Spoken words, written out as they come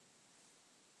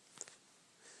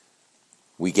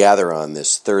We gather on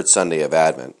this third Sunday of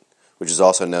Advent, which is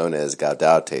also known as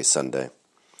Gaudete Sunday.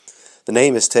 The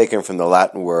name is taken from the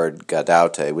Latin word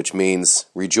gaudete, which means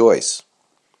rejoice.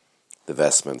 The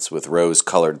vestments with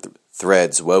rose-colored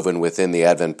threads woven within the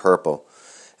Advent purple,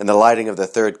 and the lighting of the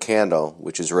third candle,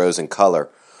 which is rose in color,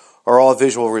 are all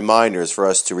visual reminders for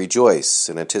us to rejoice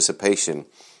in anticipation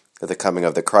of the coming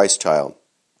of the Christ child.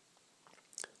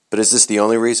 But is this the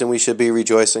only reason we should be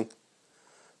rejoicing?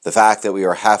 The fact that we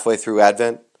are halfway through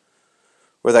Advent?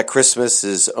 Or that Christmas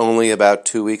is only about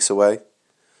 2 weeks away?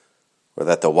 Or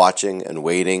that the watching and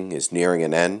waiting is nearing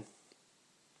an end?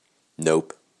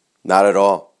 Nope, not at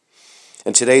all.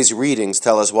 And today's readings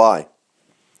tell us why.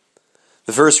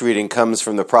 The first reading comes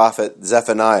from the prophet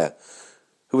Zephaniah,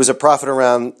 who was a prophet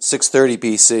around 630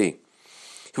 BC.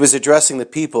 He was addressing the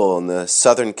people in the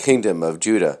southern kingdom of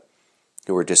Judah,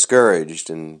 who were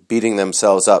discouraged and beating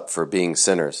themselves up for being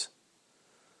sinners.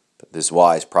 But this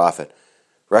wise prophet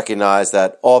recognized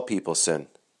that all people sin.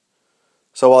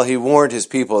 So while he warned his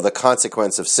people of the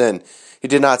consequence of sin, he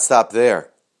did not stop there.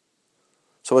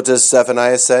 So what does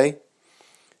Zephaniah say?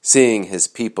 Seeing his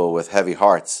people with heavy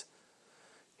hearts,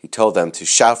 he told them to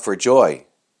shout for joy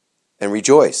and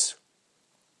rejoice.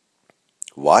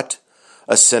 What?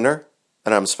 A sinner?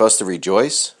 And I'm supposed to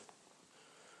rejoice?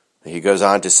 He goes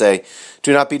on to say,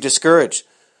 do not be discouraged.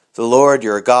 The Lord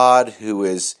your God, who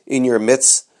is in your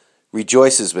midst,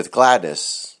 rejoices with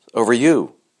gladness over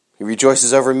you. He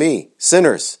rejoices over me,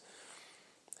 sinners.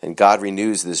 And God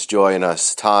renews this joy in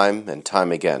us time and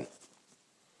time again.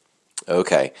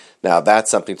 Okay, now that's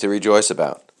something to rejoice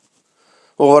about.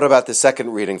 Well, what about the second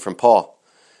reading from Paul?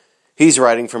 He's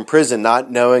writing from prison, not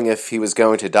knowing if he was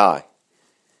going to die.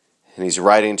 And he's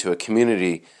writing to a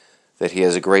community that he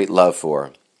has a great love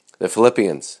for, the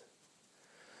Philippians.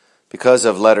 Because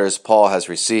of letters Paul has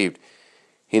received,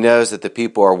 he knows that the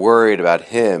people are worried about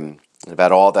him and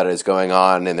about all that is going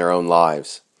on in their own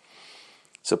lives.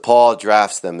 So Paul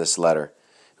drafts them this letter,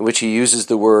 in which he uses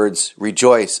the words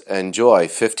rejoice and joy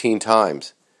 15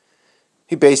 times.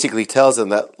 He basically tells them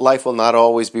that life will not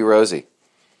always be rosy.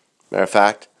 Matter of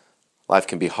fact, life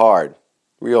can be hard,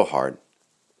 real hard.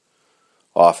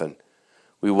 Often,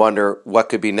 we wonder what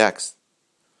could be next.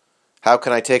 How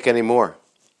can I take any more?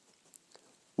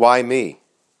 Why me?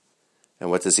 And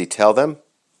what does he tell them?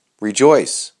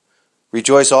 Rejoice.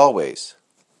 Rejoice always.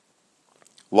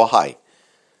 Why?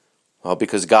 Well,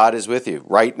 because God is with you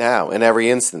right now, in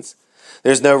every instance.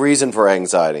 There's no reason for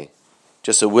anxiety,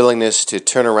 just a willingness to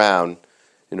turn around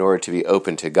in order to be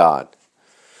open to God.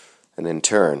 And in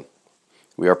turn,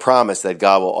 we are promised that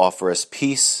God will offer us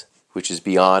peace, which is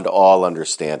beyond all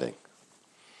understanding.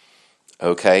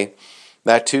 Okay,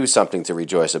 that too is something to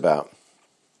rejoice about.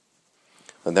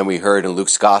 And then we heard in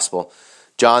Luke's Gospel,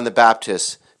 John the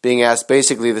Baptist being asked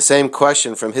basically the same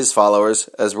question from his followers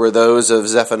as were those of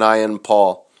Zephaniah and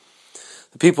Paul.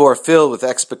 The people are filled with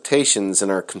expectations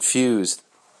and are confused.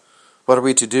 What are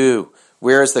we to do?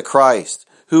 Where is the Christ?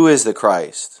 Who is the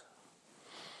Christ?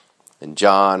 And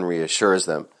John reassures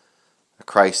them that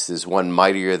Christ is one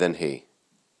mightier than he.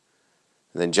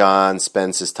 And then John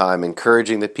spends his time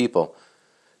encouraging the people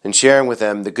and sharing with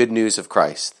them the good news of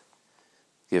Christ,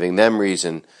 giving them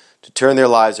reason to turn their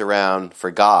lives around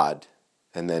for God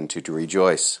and then to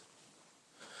rejoice.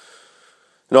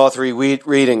 In all three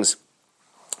readings,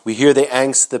 we hear the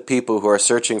angst of the people who are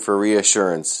searching for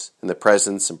reassurance in the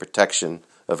presence and protection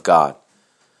of God.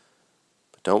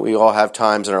 But don't we all have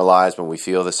times in our lives when we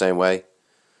feel the same way?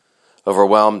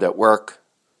 Overwhelmed at work,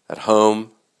 at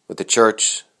home, with the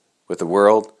church, with the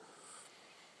world?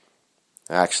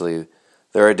 Actually,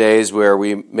 there are days where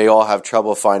we may all have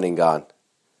trouble finding God.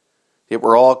 Yet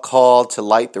we're all called to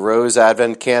light the rose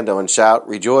Advent candle and shout,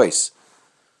 rejoice.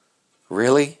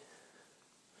 Really?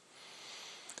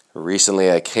 Recently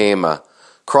I came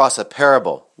across a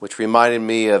parable which reminded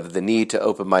me of the need to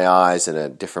open my eyes in a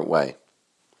different way.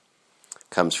 It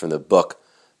comes from the book,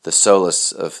 The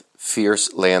Solace of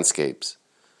Fierce Landscapes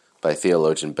by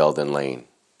theologian Belden Lane.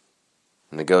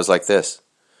 And it goes like this.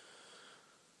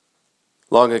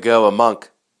 Long ago, a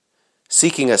monk,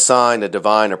 seeking a sign of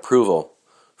divine approval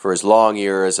for his long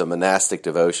years of monastic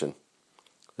devotion,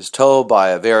 was told by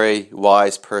a very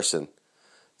wise person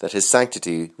that his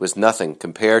sanctity was nothing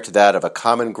compared to that of a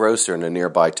common grocer in a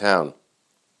nearby town.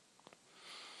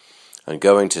 On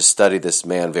going to study this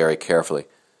man very carefully,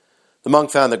 the monk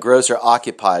found the grocer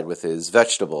occupied with his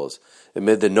vegetables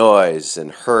amid the noise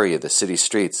and hurry of the city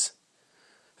streets,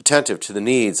 attentive to the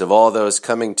needs of all those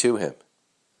coming to him.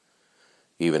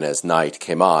 Even as night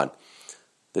came on,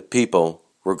 the people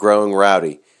were growing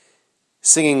rowdy,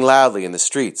 singing loudly in the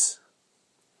streets.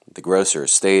 The grocer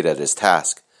stayed at his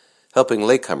task, helping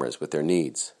latecomers with their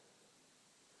needs.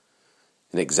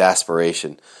 In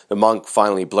exasperation, the monk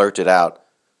finally blurted out,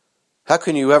 "How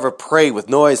can you ever pray with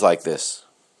noise like this?"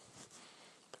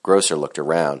 The grocer looked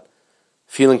around,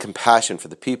 feeling compassion for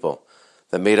the people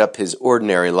that made up his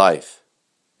ordinary life,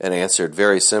 and answered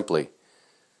very simply,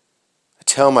 "I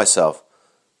tell myself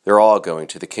they're all going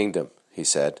to the kingdom," he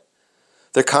said.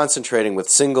 "They're concentrating with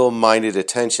single-minded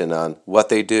attention on what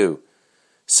they do,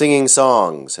 singing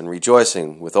songs and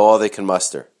rejoicing with all they can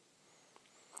muster.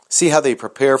 See how they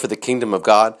prepare for the kingdom of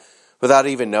God without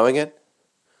even knowing it?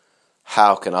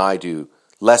 How can I do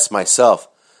less myself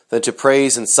than to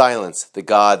praise in silence the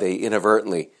God they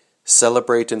inadvertently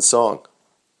celebrate in song?"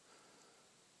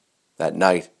 That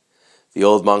night, the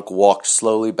old monk walked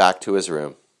slowly back to his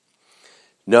room,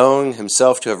 knowing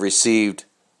himself to have received,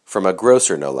 from a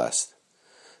grocer no less,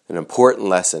 an important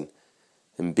lesson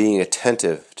in being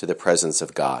attentive to the presence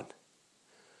of God.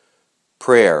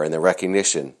 Prayer and the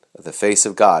recognition of the face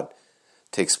of God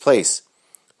takes place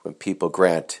when people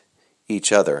grant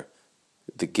each other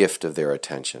the gift of their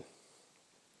attention.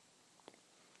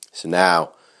 So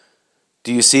now,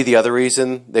 do you see the other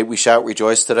reason that we shout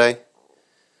rejoice today?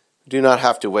 We do not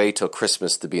have to wait till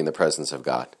Christmas to be in the presence of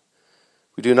God.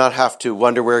 We do not have to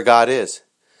wonder where God is.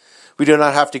 We do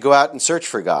not have to go out and search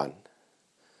for God.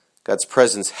 God's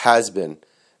presence has been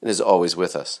and is always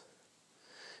with us.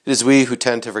 It is we who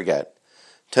tend to forget,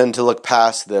 tend to look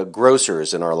past the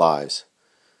grocers in our lives,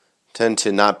 tend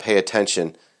to not pay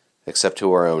attention except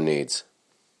to our own needs.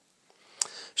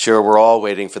 Sure, we're all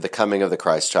waiting for the coming of the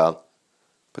Christ child,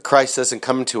 but Christ doesn't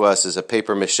come to us as a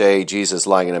papier-mâché Jesus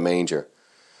lying in a manger,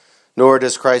 nor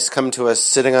does Christ come to us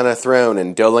sitting on a throne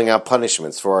and doling out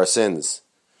punishments for our sins.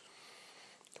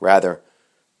 Rather,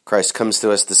 Christ comes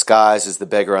to us disguised as the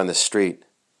beggar on the street,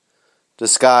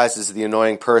 disguised as the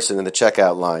annoying person in the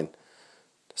checkout line,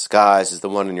 disguised as the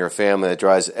one in your family that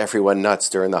drives everyone nuts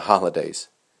during the holidays.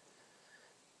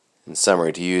 In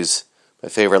summary, to use my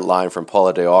favorite line from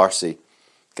Paula de Arce,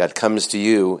 God comes to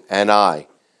you and I,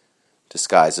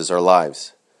 disguised as our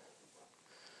lives.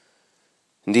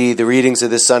 Indeed, the readings of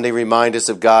this Sunday remind us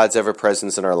of God's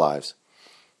ever-presence in our lives.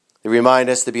 They remind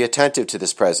us to be attentive to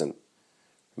this present,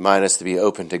 remind us to be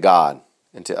open to God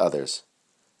and to others.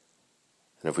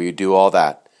 And if we do all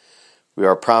that, we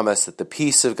are promised that the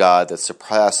peace of God that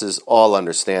surpasses all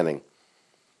understanding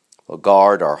will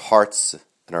guard our hearts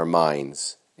and our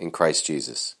minds in Christ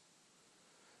Jesus.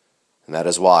 And that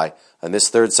is why, on this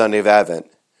third Sunday of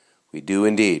Advent, we do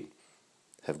indeed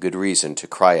have good reason to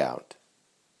cry out,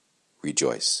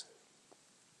 rejoice.